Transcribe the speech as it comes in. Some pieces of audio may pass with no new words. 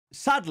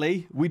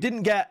Sadly, we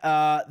didn't get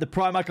the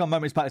Prime Icon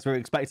Moments packs we were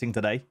expecting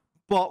today,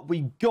 but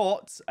we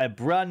got a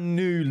brand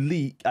new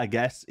leak, I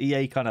guess,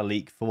 EA kind of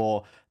leak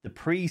for the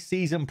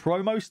pre-season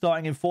promo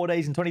starting in 4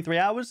 days and 23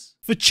 hours.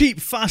 For cheap,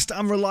 fast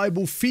and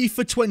reliable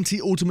FIFA 20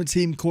 Ultimate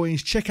Team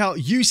coins, check out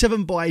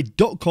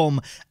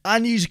u7buy.com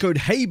and use code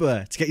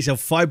HABER to get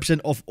yourself 5%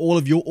 off all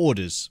of your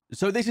orders.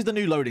 So this is the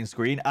new loading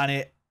screen, and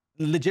it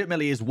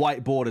legitimately is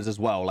white borders as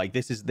well. Like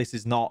this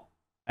is not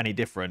any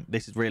different.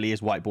 This really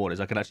is white borders.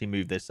 I can actually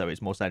move this so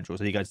it's more central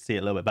so you guys see it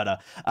a little bit better.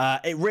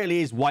 It really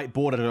is white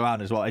bordered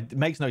around as well. It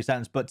makes no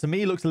sense, but to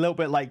me it looks a little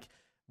bit like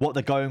what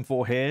they're going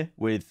for here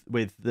with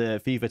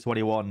the FIFA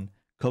 21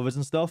 covers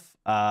and stuff.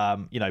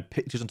 You know,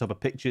 pictures on top of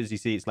pictures. You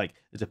see it's like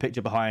there's a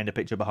picture behind.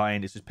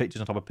 It's just pictures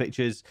on top of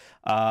pictures.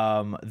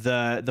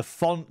 The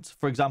font,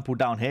 for example,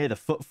 down here, the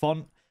foot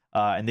font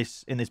in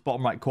this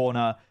bottom right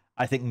corner,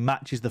 I think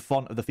matches the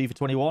font of the FIFA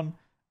 21.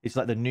 It's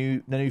like the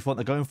new font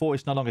they're going for.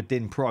 It's no longer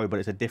DIN Pro, but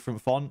it's a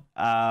different font.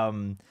 So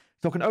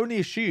I can only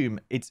assume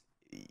it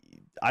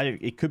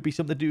could be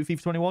something to do with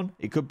FIFA 21.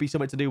 It could be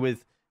something to do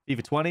with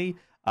FIFA 20.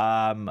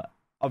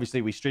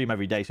 Obviously, we stream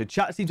every day, so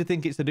chat seems to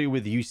think it's to do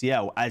with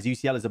UCL, as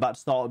UCL is about to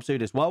start up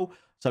soon as well.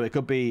 So it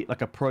could be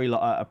like a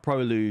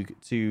prologue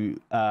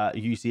to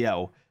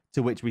UCL,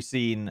 to which we've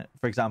seen,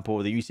 for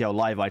example, the UCL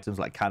live items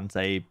like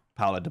Kante,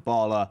 Paulo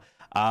Dybala.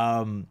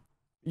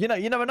 You know,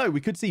 you never know.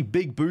 We could see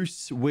big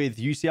boosts with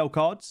UCL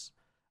cards.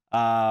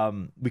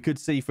 We could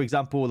see, for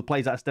example, the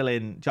players that are still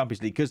in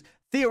Champions League. Because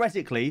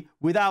theoretically,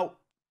 without,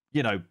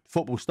 you know,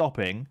 football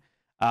stopping,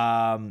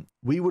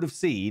 we would have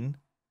seen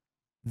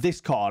this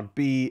card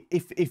be,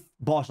 if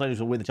Barcelona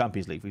will win the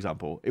Champions League, for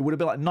example, it would have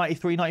been like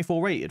 93,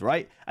 94 rated,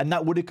 right? And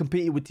that would have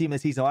competed with Team of the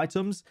Season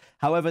items.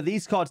 However,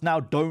 these cards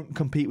now don't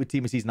compete with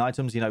Team of the Season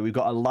items. You know, we've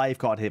got a live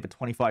card here for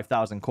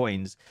 25,000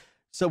 coins.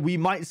 So we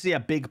might see a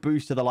big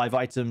boost to the live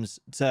items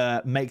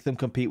to make them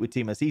compete with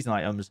Team of the Season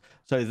items,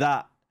 so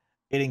that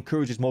it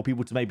encourages more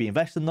people to maybe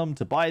invest in them,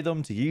 to buy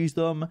them, to use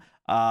them.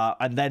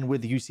 And then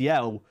with the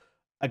UCL,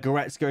 a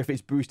Goretzka, if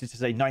it's boosted to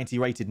say 90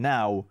 rated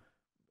now,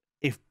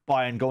 if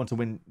Bayern go on to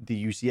win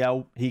the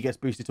UCL, he gets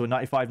boosted to a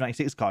 95,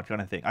 96 card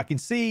kind of thing. I can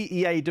see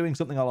EA doing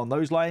something along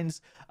those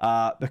lines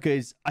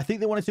because I think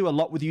they want to do a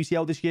lot with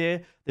UCL this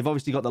year. They've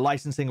obviously got the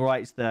licensing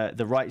rights,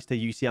 the rights to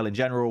UCL in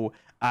general,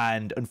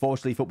 and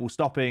unfortunately football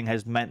stopping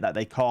has meant that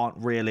they can't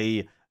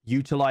really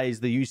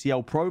utilize the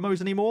UCL promos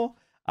anymore.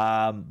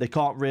 They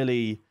can't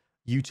really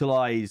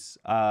utilize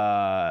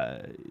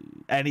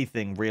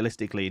anything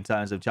realistically in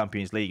terms of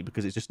Champions League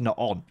because it's just not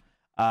on.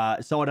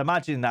 So I'd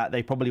imagine that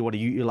they probably want to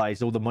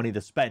utilize all the money they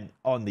spent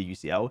on the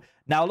UCL.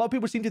 Now, a lot of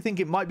people seem to think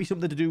it might be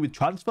something to do with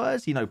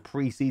transfers, you know,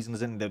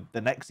 pre-seasons in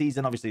the next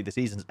season. Obviously, the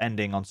season's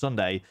ending on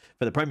Sunday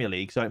for the Premier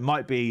League, so it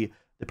might be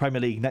the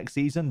Premier League next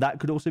season. That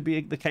could also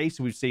be the case.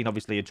 We've seen,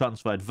 obviously, a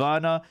transferred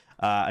Werner,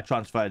 a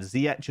transferred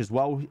Ziyech as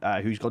well,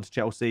 who's gone to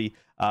Chelsea.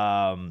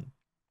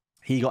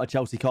 He got a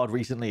Chelsea card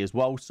recently as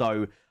well,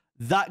 so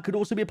that could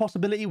also be a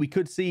possibility. We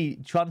could see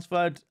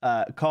transferred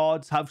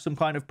cards have some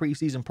kind of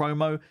pre-season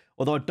promo,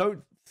 although I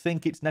don't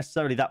think it's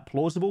necessarily that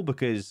plausible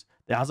because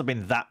there hasn't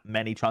been that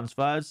many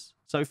transfers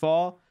so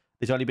far.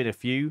 There's only been a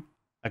few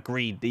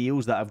agreed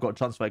deals that have got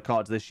transfer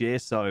cards this year,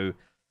 so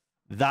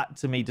that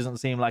to me doesn't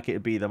seem like it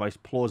would be the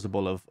most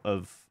plausible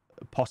of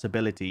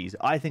possibilities.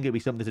 I think it'd be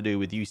something to do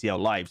with UCL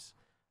lives,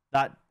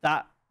 that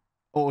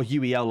or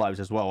UEL lives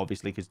as well,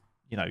 obviously, because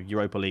you know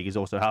Europa League is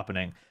also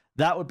happening.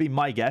 That would be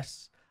my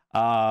guess.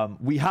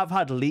 We have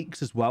had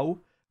leaks as well.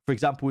 For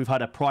example, we've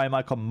had a Prime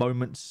Icon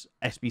Moments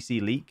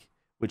SBC leak,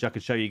 which I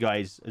could show you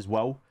guys as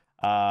well.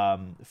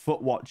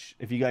 Footwatch,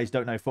 if you guys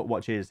don't know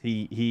Footwatch is,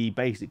 he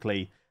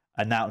basically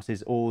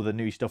announces all the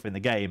new stuff in the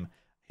game.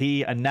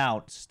 He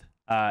announced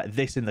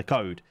this in the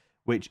code,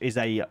 which is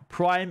a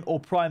Prime or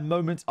Prime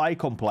Moments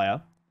icon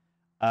player.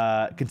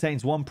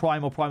 Contains one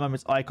Prime or Prime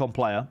Moments icon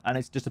player, and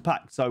it's just a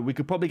pack. So we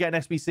could probably get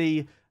an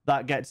SBC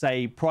that gets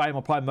a Prime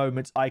or Prime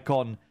Moments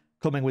icon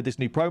coming with this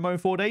new promo in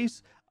 4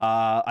 days.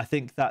 I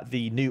think that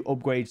the new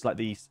upgrades like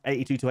the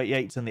 82 to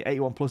 88s and the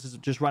 81 pluses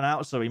have just run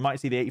out, so we might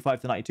see the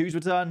 85 to 92s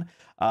return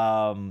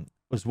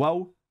as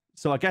well.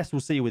 So I guess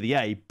we'll see with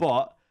EA,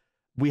 but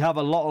we have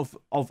a lot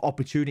of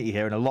opportunity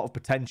here and a lot of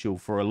potential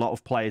for a lot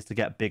of players to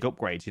get big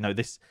upgrades. You know,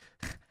 this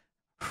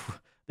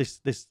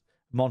this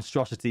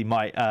monstrosity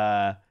might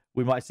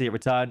we might see it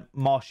return.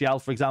 Martial,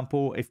 for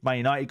example, if Man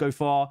United go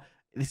far,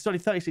 this is only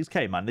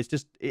 36k, man. This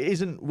just it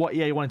isn't what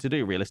EA wanted to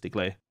do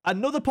realistically.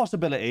 Another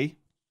possibility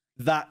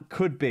that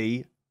could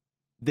be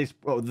this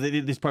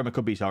promo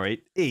could be,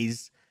 sorry,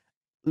 is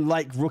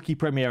like rookie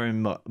premiere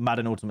in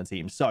Madden Ultimate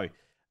Team. So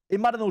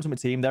in Madden Ultimate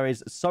Team, there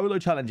is solo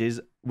challenges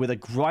with a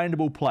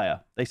grindable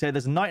player. They say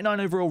there's 99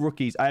 overall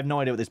rookies. I have no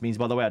idea what this means,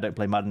 by the way. I don't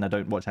play Madden. I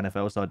don't watch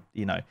NFL, so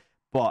you know,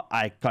 but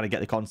I kind of get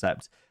the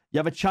concept. You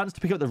have a chance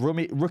to pick up the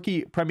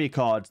rookie premier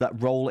cards that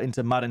roll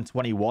into Madden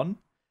 21.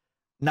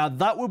 Now,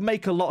 that would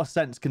make a lot of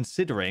sense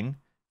considering,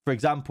 for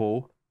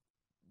example,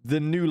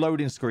 the new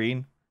loading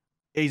screen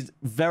is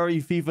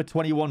very FIFA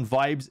 21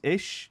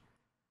 vibes-ish.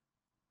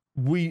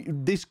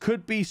 this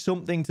could be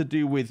something to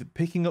do with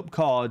picking up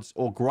cards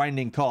or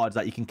grinding cards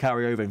that you can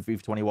carry over in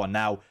FIFA 21.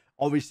 Now,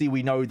 obviously,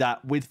 we know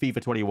that with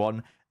FIFA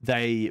 21,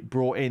 they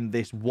brought in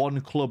this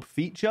one club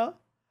feature.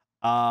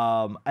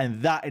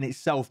 And that in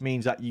itself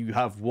means that you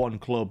have one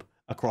club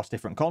across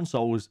different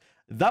consoles.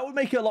 That would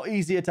make it a lot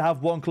easier to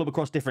have one club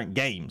across different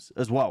games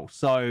as well.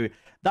 So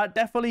that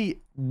definitely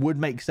would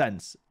make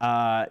sense.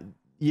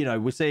 You know,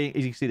 we're seeing,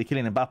 as you can see, the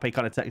Kylian Mbappe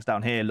kind of text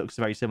down here looks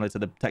very similar to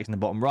the text in the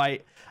bottom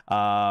right.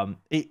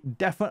 It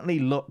definitely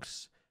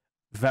looks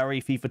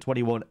very FIFA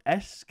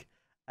 21-esque,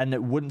 and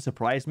it wouldn't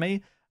surprise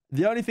me.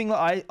 The only thing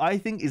that I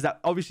think is that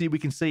obviously we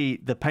can see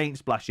the paint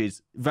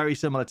splashes very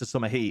similar to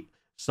Summer Heat.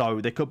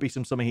 So there could be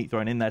some Summer Heat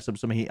thrown in there, some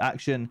Summer Heat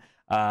action,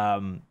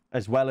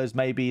 as well as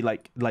maybe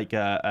like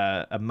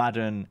a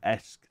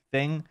Madden-esque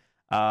thing.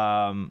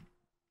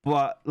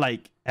 But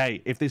like,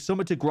 hey, if there's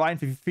something to grind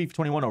for FIFA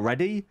 21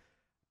 already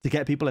to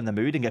get people in the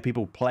mood and get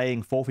people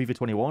playing for FIFA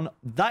 21,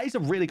 that is a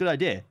really good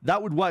idea.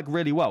 That would work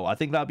really well. I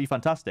think that would be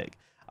fantastic.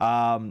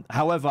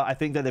 However, I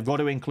think that they've got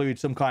to include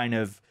some kind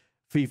of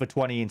FIFA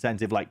 20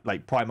 incentive, like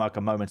Primark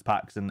and Moments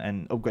packs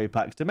and upgrade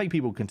packs to make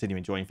people continue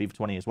enjoying FIFA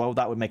 20 as well.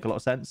 That would make a lot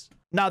of sense.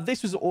 Now,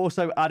 this was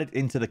also added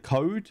into the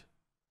code.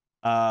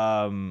 We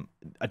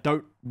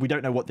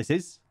don't know what this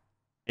is.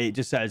 It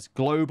just says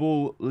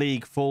Global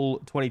League Full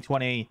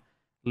 2020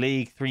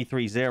 League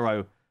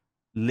 330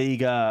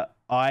 Liga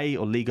I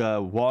or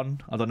Liga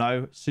 1. I don't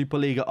know.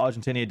 Superliga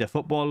Argentina de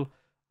Football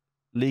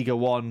Liga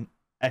 1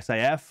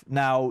 SAF.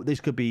 Now,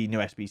 this could be new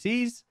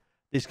SBCs.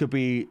 This could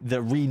be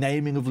the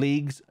renaming of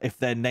leagues if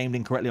they're named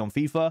incorrectly on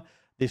FIFA.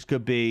 This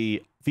could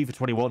be FIFA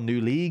 21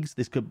 new leagues.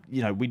 This could,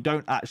 you know, we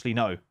don't actually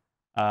know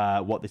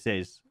what this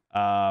is.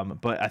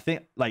 But I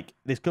think like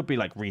this could be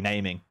like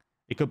renaming.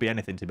 It could be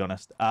anything, to be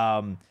honest.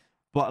 But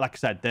like I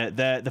said,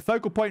 the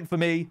focal point for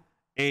me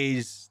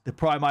is the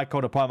Prime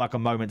Icon or Prime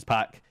Icon Moments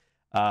pack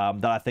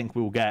that I think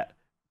we will get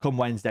come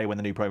Wednesday when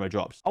the new promo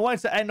drops. I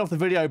wanted to end off the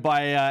video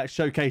by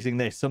showcasing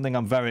this. Something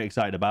I'm very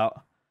excited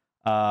about.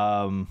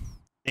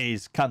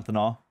 Is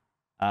Cantona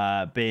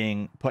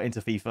being put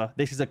into FIFA.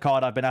 This is a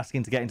card I've been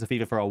asking to get into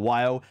FIFA for a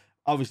while.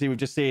 Obviously, we've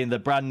just seen the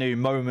brand new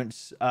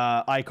Moments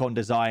icon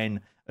design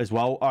as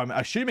well. I'm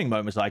assuming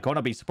Moments icon.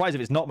 I'd be surprised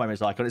if it's not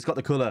Moments icon. It's got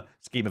the color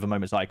scheme of a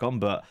Moments icon,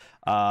 but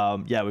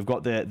yeah, we've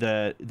got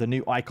the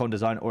new icon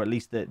design, or at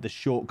least the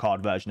short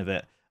card version of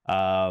it,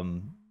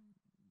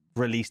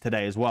 released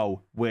today as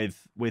well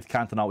with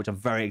Cantona, which I'm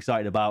very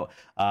excited about.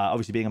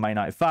 Obviously, being a Man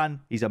United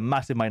fan, he's a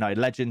massive Man United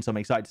legend, so I'm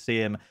excited to see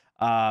him.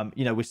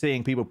 You know, we're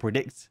seeing people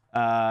predict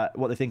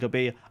what they think it'll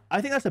be.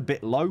 I think that's a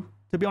bit low,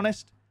 to be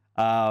honest.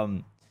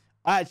 I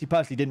actually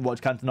personally didn't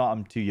watch Cantona.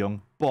 I'm too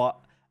young, but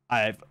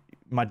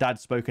my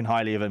dad's spoken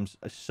highly of him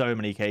so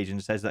many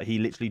occasions. Says that he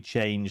literally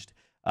changed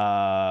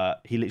Man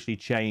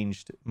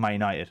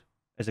United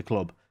as a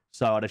club.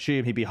 So I'd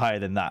assume he'd be higher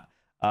than that.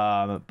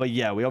 But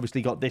yeah, we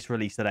obviously got this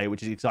release today,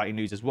 which is exciting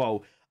news as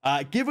well.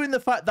 Given the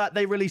fact that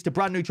they released a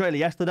brand new trailer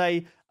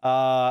yesterday,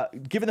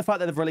 given the fact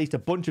that they've released a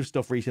bunch of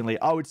stuff recently,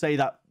 I would say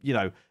that, you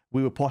know,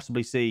 we would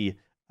possibly see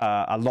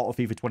a lot of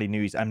FIFA 20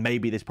 news, and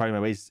maybe this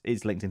promo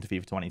is linked into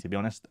FIFA 20, to be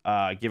honest,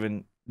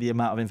 given the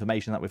amount of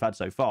information that we've had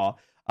so far.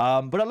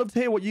 But I'd love to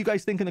hear what you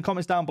guys think in the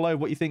comments down below,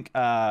 what you think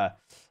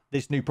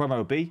this new promo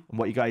will be, and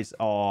what you guys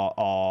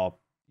are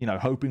you know,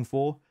 hoping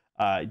for.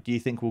 Do you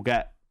think we'll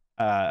get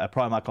a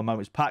Prime Icon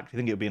Moments pack? Do you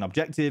think it'll be an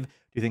objective?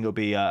 Do you think it'll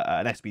be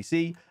an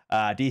SBC?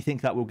 Do you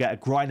think that we'll get a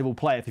grindable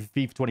player for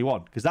FIFA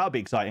 21? Because that would be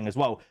exciting as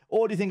well.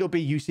 Or do you think it'll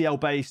be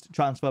UCL-based,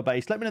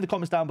 transfer-based? Let me know in the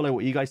comments down below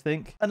what you guys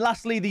think. And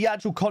lastly, the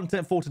actual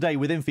content for today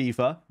within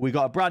FIFA. We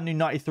got a brand new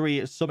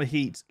 93 Summer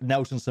Heat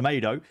Nelson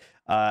Semedo.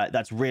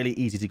 That's really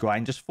easy to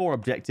grind. Just 4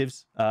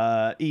 objectives.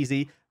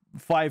 Easy.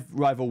 5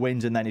 rival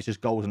wins, and then it's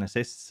just goals and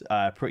assists.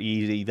 Pretty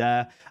easy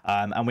there.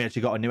 And we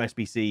actually got a new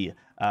SBC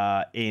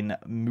in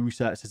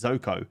Musa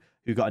Sissoko,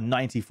 who got a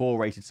 94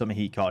 rated Summer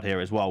Heat card here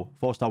as well.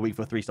 4-star weak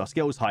for 3-star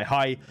skills.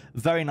 High.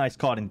 Very nice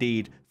card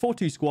indeed.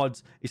 4-2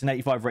 squads. It's an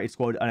 85 rated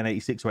squad and an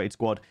 86 rated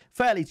squad.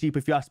 Fairly cheap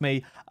if you ask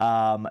me.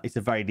 It's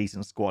a very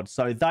decent squad.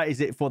 So that is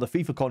it for the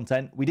FIFA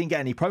content. We didn't get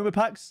any promo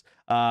packs,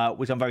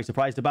 which I'm very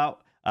surprised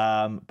about.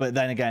 But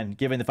then again,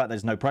 given the fact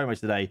there's no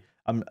promos today,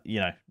 you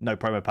know, no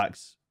promo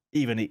packs,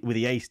 even with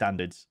the A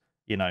standards,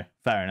 you know,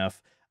 fair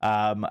enough.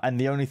 And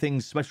the only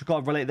thing special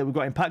card related that we've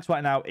got in packs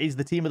right now is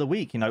the team of the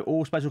week. You know,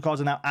 all special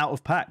cards are now out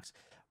of packs.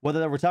 Whether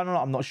they'll return or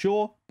not, I'm not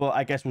sure, but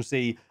I guess we'll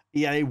see.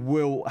 EA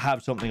will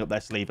have something up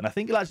their sleeve, and I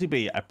think it'll actually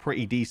be a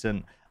pretty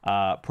decent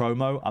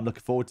promo. I'm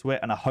looking forward to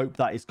it, and I hope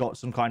that it's got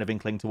some kind of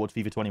inkling towards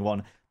FIFA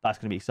 21. That's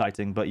going to be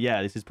exciting. But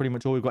yeah, this is pretty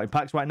much all we've got in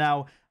packs right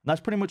now. And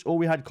that's pretty much all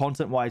we had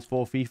content-wise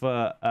for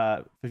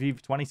FIFA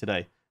 20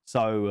 today.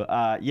 So,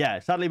 yeah,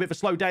 sadly a bit of a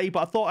slow day,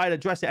 but I thought I'd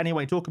address it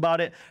anyway and talk about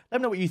it. Let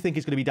me know what you think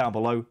is going to be down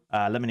below.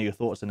 Let me know your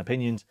thoughts and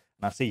opinions,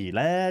 and I'll see you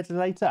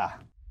later.